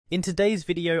In today's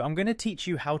video, I'm going to teach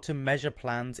you how to measure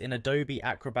plans in Adobe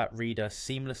Acrobat Reader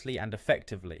seamlessly and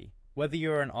effectively. Whether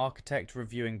you're an architect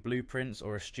reviewing blueprints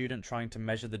or a student trying to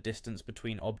measure the distance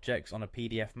between objects on a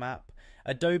PDF map,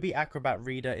 Adobe Acrobat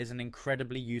Reader is an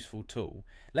incredibly useful tool.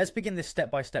 Let's begin this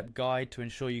step-by-step guide to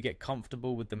ensure you get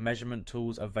comfortable with the measurement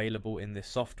tools available in this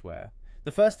software.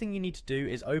 The first thing you need to do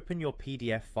is open your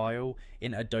PDF file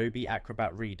in Adobe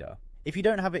Acrobat Reader. If you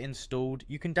don't have it installed,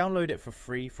 you can download it for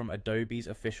free from Adobe's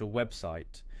official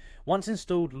website. Once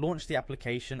installed, launch the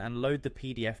application and load the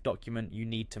PDF document you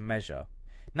need to measure.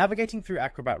 Navigating through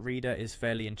Acrobat Reader is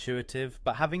fairly intuitive,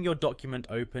 but having your document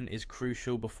open is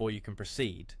crucial before you can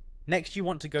proceed. Next, you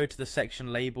want to go to the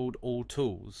section labelled All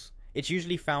Tools. It's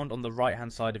usually found on the right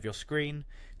hand side of your screen.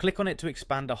 Click on it to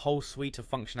expand a whole suite of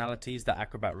functionalities that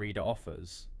Acrobat Reader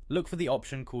offers. Look for the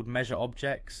option called Measure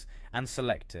Objects and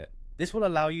select it. This will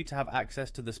allow you to have access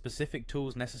to the specific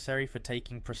tools necessary for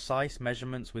taking precise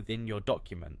measurements within your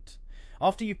document.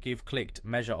 After you've clicked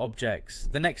Measure Objects,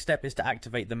 the next step is to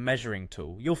activate the Measuring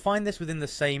tool. You'll find this within the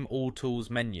same All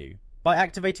Tools menu. By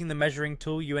activating the Measuring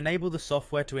tool, you enable the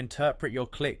software to interpret your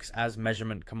clicks as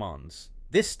measurement commands.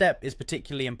 This step is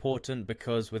particularly important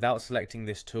because without selecting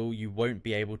this tool, you won't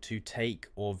be able to take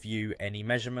or view any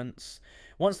measurements.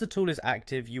 Once the tool is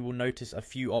active, you will notice a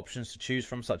few options to choose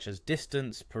from, such as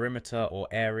distance, perimeter, or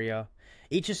area.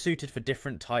 Each is suited for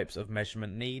different types of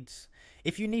measurement needs.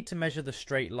 If you need to measure the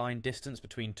straight line distance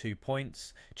between 2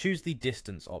 points, choose the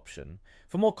distance option.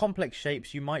 For more complex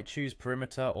shapes, you might choose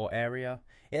perimeter or area.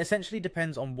 It essentially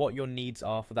depends on what your needs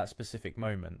are for that specific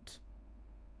moment.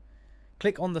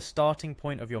 Click on the starting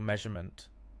point of your measurement.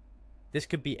 This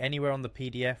could be anywhere on the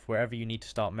PDF, wherever you need to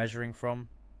start measuring from.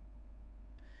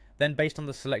 Then, based on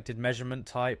the selected measurement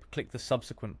type, click the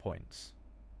subsequent points.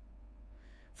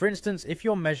 For instance, if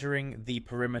you're measuring the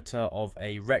perimeter of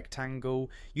a rectangle,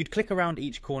 you'd click around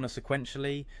each corner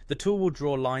sequentially. The tool will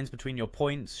draw lines between your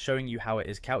points, showing you how it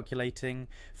is calculating.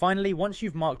 Finally, once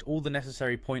you've marked all the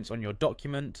necessary points on your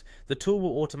document, the tool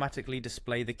will automatically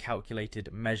display the calculated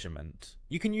measurement.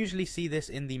 You can usually see this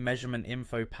in the measurement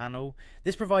info panel.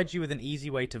 This provides you with an easy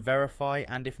way to verify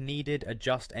and, if needed,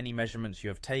 adjust any measurements you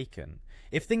have taken.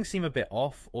 If things seem a bit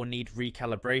off or need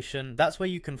recalibration, that's where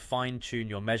you can fine-tune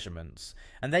your measurements.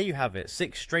 And there you have it,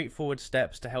 6 straightforward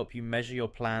steps to help you measure your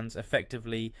plans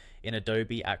effectively in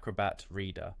Adobe Acrobat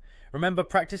Reader. Remember,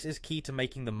 practice is key to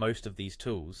making the most of these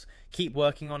tools. Keep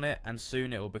working on it and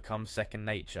soon it will become second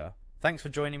nature. Thanks for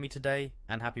joining me today,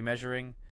 and happy measuring.